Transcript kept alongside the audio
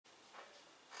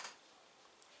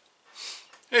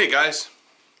Hey guys,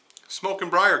 Smoke and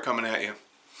Briar coming at you.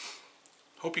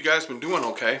 Hope you guys been doing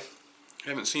okay.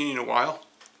 Haven't seen you in a while.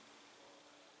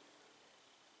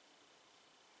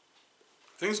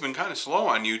 Things have been kind of slow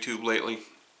on YouTube lately.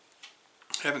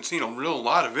 Haven't seen a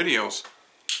lot of videos.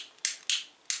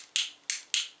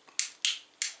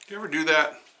 Do you ever do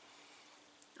that?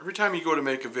 Every time you go to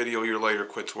make a video, your lighter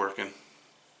quits working.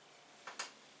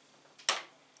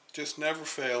 Just never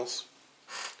fails.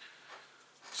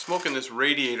 Smoking this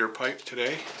radiator pipe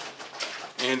today,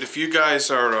 and if you guys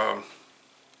are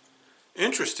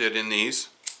interested in these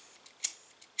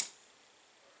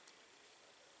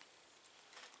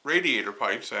radiator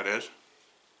pipes, that is,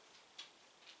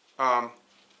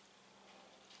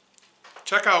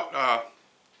 check out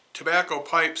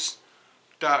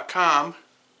tobaccopipes.com,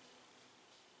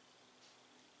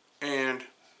 and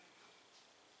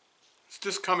it's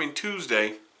this coming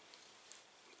Tuesday.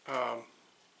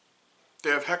 They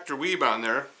have Hector Wiebe on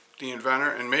there, the inventor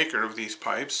and maker of these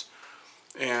pipes,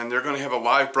 and they're going to have a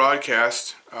live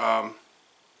broadcast on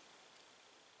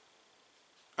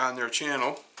their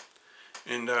channel.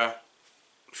 And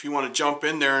if you want to jump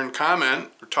in there and comment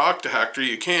or talk to Hector,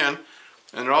 you can.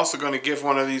 And they're also going to give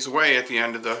one of these away at the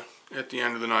end of the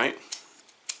night.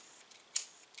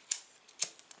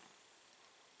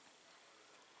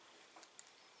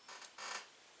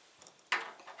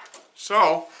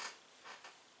 So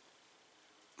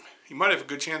you might have a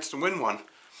good chance to win one,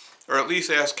 or at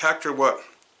least ask Hector what,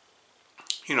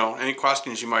 any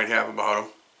questions you might have about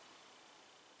them.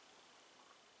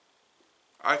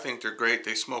 I think they're great.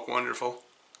 They smoke wonderful.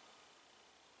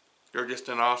 They're just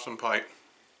an awesome pipe.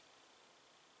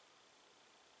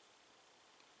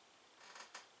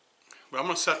 But I'm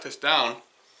going to set this down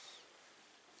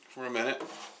for a minute.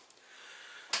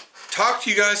 Talk to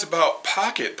you guys about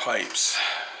pocket pipes.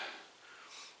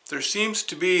 There seems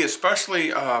to be,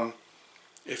 especially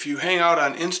if you hang out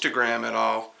on Instagram at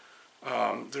all,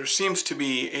 there seems to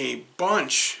be a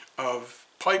bunch of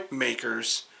pipe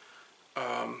makers,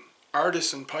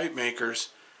 artisan pipe makers,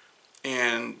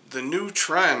 and the new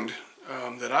trend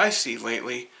that I see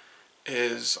lately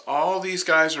is all these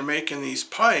guys are making these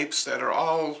pipes that are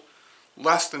all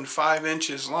less than 5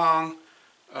 inches long.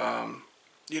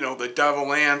 The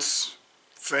Devil Ants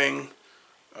thing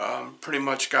pretty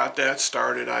much got that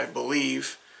started, I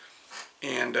believe,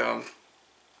 and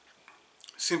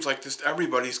seems like just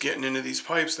everybody's getting into these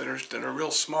pipes that are real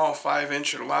small, 5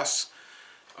 inch or less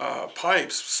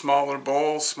pipes, smaller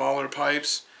bowls, smaller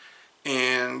pipes,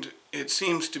 and it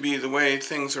seems to be the way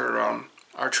things are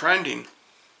trending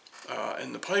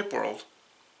in the pipe world.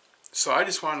 So I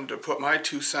just wanted to put my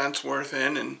 2 cents worth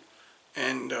in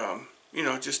and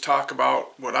just talk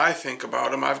about what I think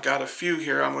about them. I've got a few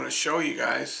here I'm going to show you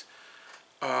guys,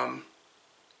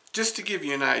 just to give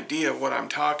you an idea of what I'm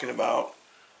talking about.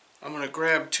 I'm going to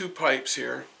grab 2 pipes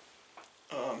here.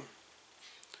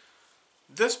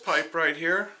 This pipe right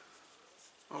here,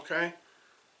 okay,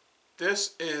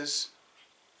 this is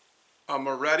a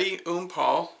Moretti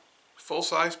Paul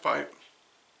full-size pipe,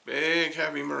 big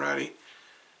heavy Moretti,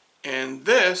 and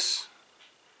this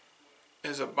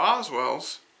is a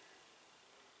Boswell's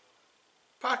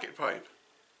pocket pipe.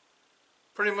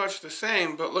 Pretty much the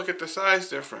same, but look at the size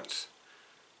difference.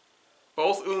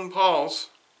 Both Pauls,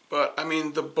 but I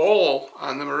mean the bowl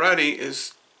on the Moretti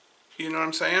is, you know what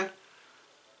I'm saying?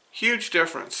 Huge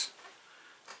difference.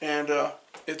 And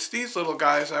it's these little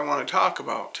guys I want to talk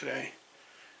about today.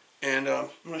 And I'm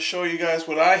going to show you guys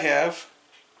what I have.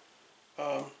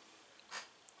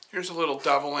 Here's a little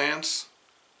Devil Ants.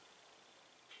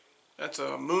 That's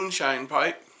a moonshine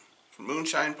pipe from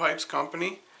Moonshine Pipes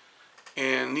Company.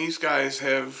 And these guys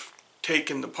have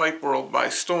taken the pipe world by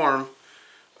storm.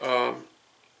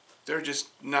 They're just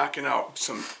knocking out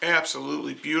some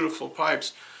absolutely beautiful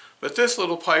pipes. But this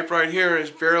little pipe right here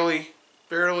is barely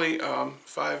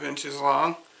 5 inches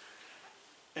long.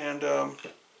 And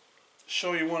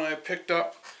show you one I picked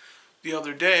up the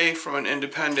other day from an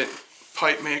independent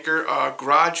pipe maker,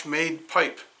 Garage Made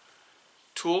Pipe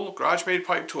Tool,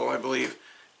 I believe.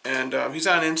 And he's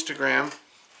on Instagram.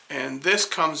 And this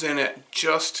comes in at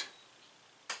just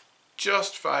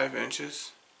 5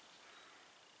 inches.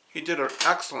 He did an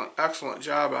excellent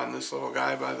job on this little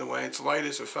guy, by the way. It's light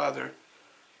as a feather.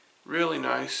 Really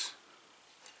nice.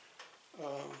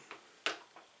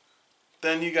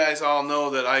 Then you guys all know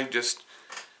that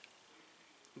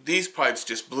these pipes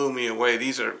just blew me away.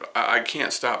 I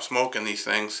can't stop smoking these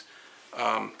things.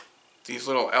 These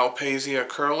little Alpasia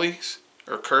curvies,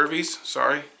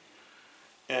 sorry.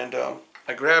 And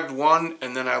I grabbed one,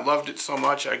 and then I loved it so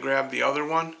much I grabbed the other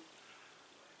one.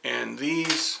 And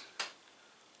these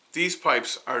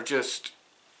pipes are just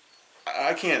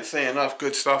I can't say enough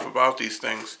good stuff about these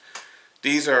things.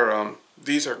 These are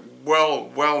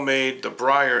well made. The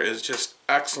briar is just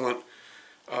excellent.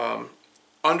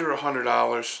 Under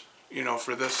 $100, you know,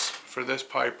 for this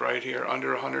pipe right here,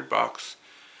 under $100.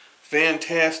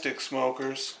 Fantastic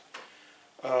smokers.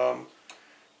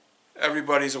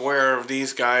 Everybody's aware of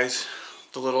these guys,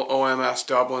 the little OMS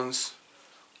Dublins.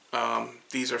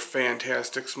 These are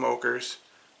fantastic smokers.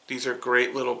 These are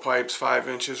great little pipes, 5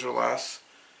 inches or less.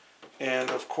 And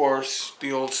of course,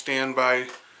 the old standby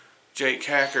Jake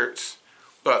Hackerts.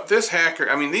 But this Hackert,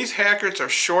 I mean, these Hackerts are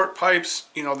short pipes,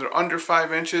 you know, they're under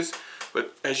 5 inches,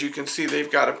 but as you can see,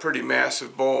 they've got a pretty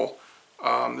massive bowl.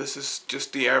 This is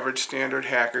just the average standard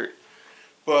Hackert.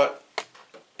 But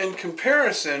in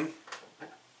comparison,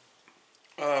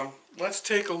 let's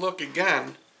take a look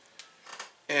again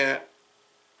at,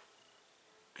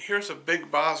 here's a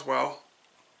big Boswell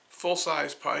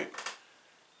full-size pipe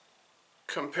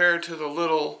compared to the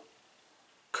little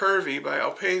Curvy by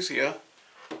Alpasia,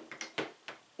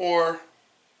 or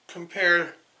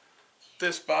compare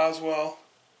this Boswell.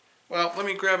 Well, let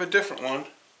me grab a different one.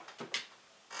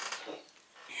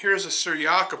 Here's a Sir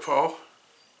Jacopo,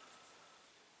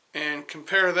 and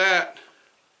compare that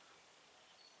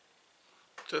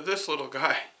to this little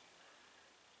guy.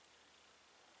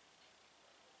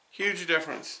 Huge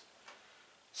difference.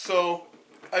 So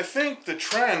I think the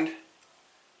trend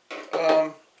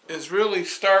is really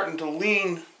starting to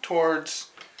lean towards,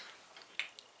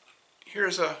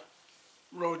 here's a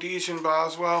Rhodesian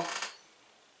Boswell.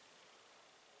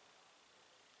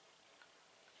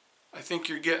 I think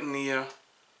you're getting the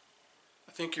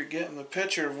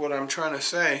picture of what I'm trying to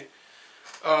say.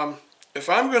 If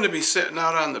I'm going to be sitting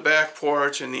out on the back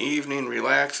porch in the evening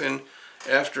relaxing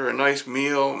after a nice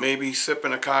meal, maybe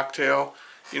sipping a cocktail,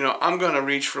 you know, I'm going to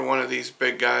reach for one of these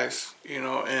big guys, you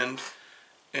know, and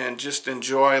just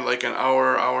enjoy like an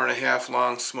hour, hour and a half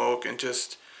long smoke, and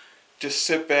just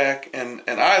sit back. And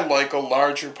I like a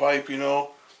larger pipe, you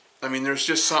know. I mean, there's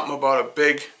just something about a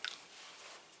big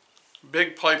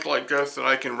pipe like this that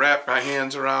I can wrap my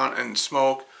hands around and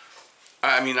smoke.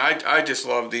 I mean, I just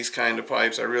love these kind of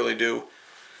pipes, I really do.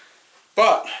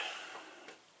 But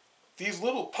these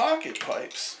little pocket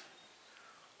pipes,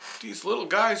 these little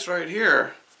guys right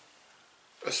here,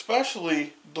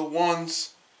 especially the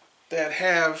ones that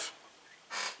have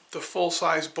the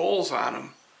full-size bowls on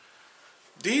them,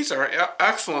 these are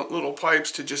excellent little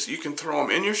pipes to just, you can throw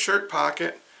them in your shirt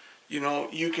pocket, you know,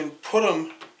 you can put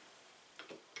them,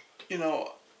 you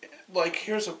know, like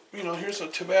here's a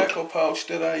tobacco pouch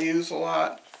that I use a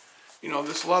lot, you know,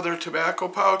 this leather tobacco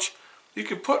pouch. You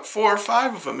can put 4 or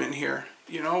 5 of them in here,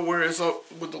 you know, whereas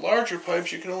with the larger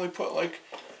pipes you can only put like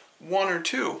 1 or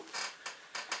 2.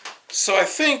 So I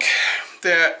think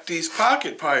that these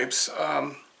pocket pipes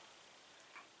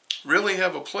really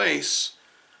have a place,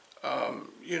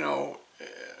 you know,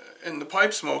 in the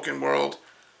pipe smoking world,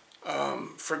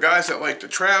 for guys that like to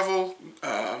travel,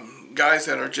 guys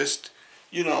that are just,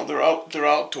 you know, they're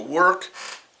out to work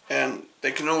and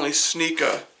they can only sneak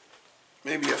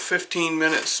maybe a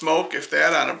 15-minute smoke, if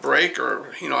that, on a break,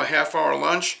 or, you know, a half-hour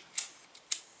lunch.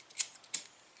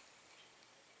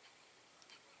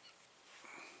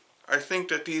 I think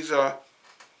that these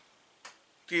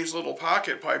little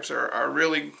pocket pipes are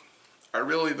really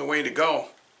the way to go.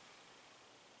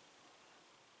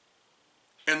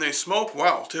 And they smoke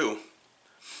well too.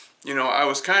 You know, I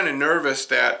was kind of nervous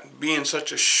that being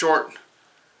such a short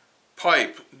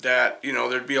pipe that, you know,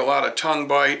 there'd be a lot of tongue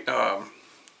bite, a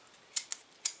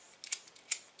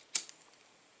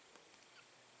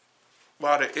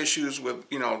lot of issues with,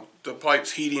 you know, the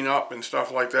pipes heating up and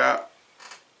stuff like that.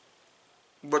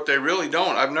 But they really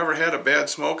don't. I've never had a bad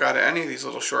smoke out of any of these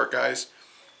little short guys.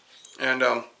 And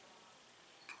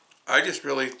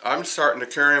I'm starting to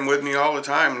carry them with me all the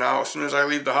time now. As soon as I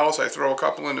leave the house, I throw a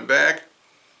couple in the bag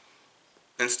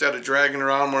instead of dragging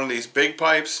around one of these big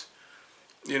pipes,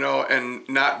 you know, and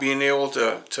not being able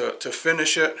to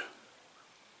finish it.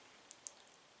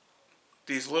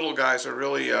 These little guys are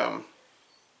really, they're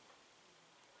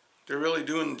really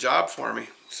doing the job for me.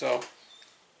 So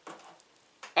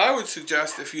I would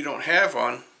suggest, if you don't have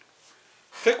one,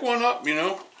 pick one up, you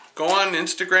know. Go on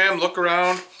Instagram, look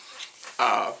around,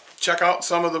 check out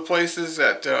some of the places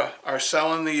that are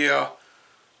selling the,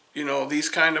 you know, these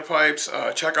kind of pipes.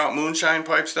 Check out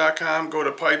moonshinepipes.com, go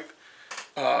to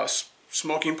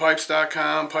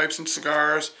smokingpipes.com, Pipes and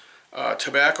Cigars,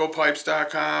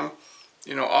 tobaccopipes.com.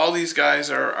 You know, all these guys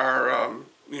are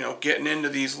you know, getting into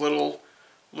these little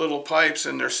pipes,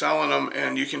 and they're selling them,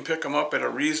 and you can pick them up at a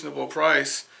reasonable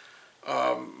price.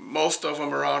 Most of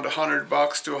them around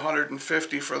 $100 to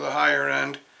 $150 for the higher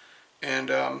end, and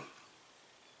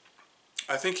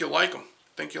I think you'll like them.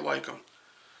 I think you'll like them.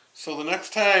 So the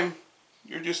next time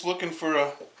you're just looking for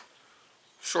a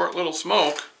short little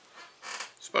smoke,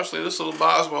 especially this little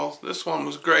Boswell, this one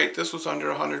was great. This was under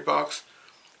 $100.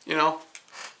 You know,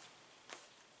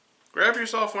 grab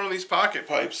yourself one of these pocket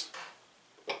pipes.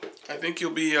 I think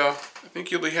you'll be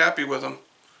happy with them,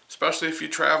 especially if you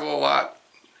travel a lot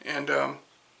and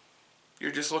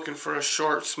you're just looking for a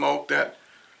short smoke that,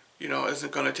 you know,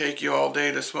 isn't going to take you all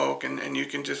day to smoke, and you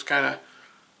can just kind of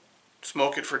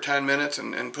smoke it for 10 minutes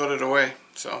and put it away.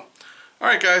 So,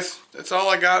 alright guys, that's all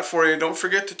I got for you. Don't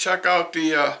forget to check out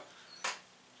the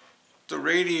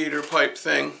radiator pipe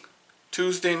thing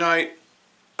Tuesday night.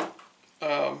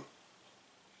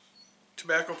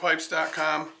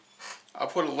 tobaccopipes.com. I'll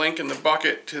put a link in the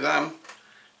bucket to them,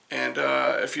 and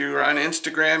if you're on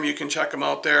Instagram, you can check them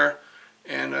out there,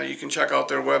 and you can check out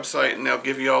their website, and they'll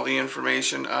give you all the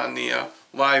information on the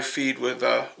live feed with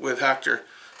Hector.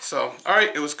 So,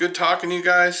 alright, it was good talking to you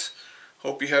guys.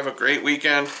 Hope you have a great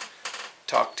weekend.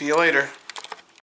 Talk to you later.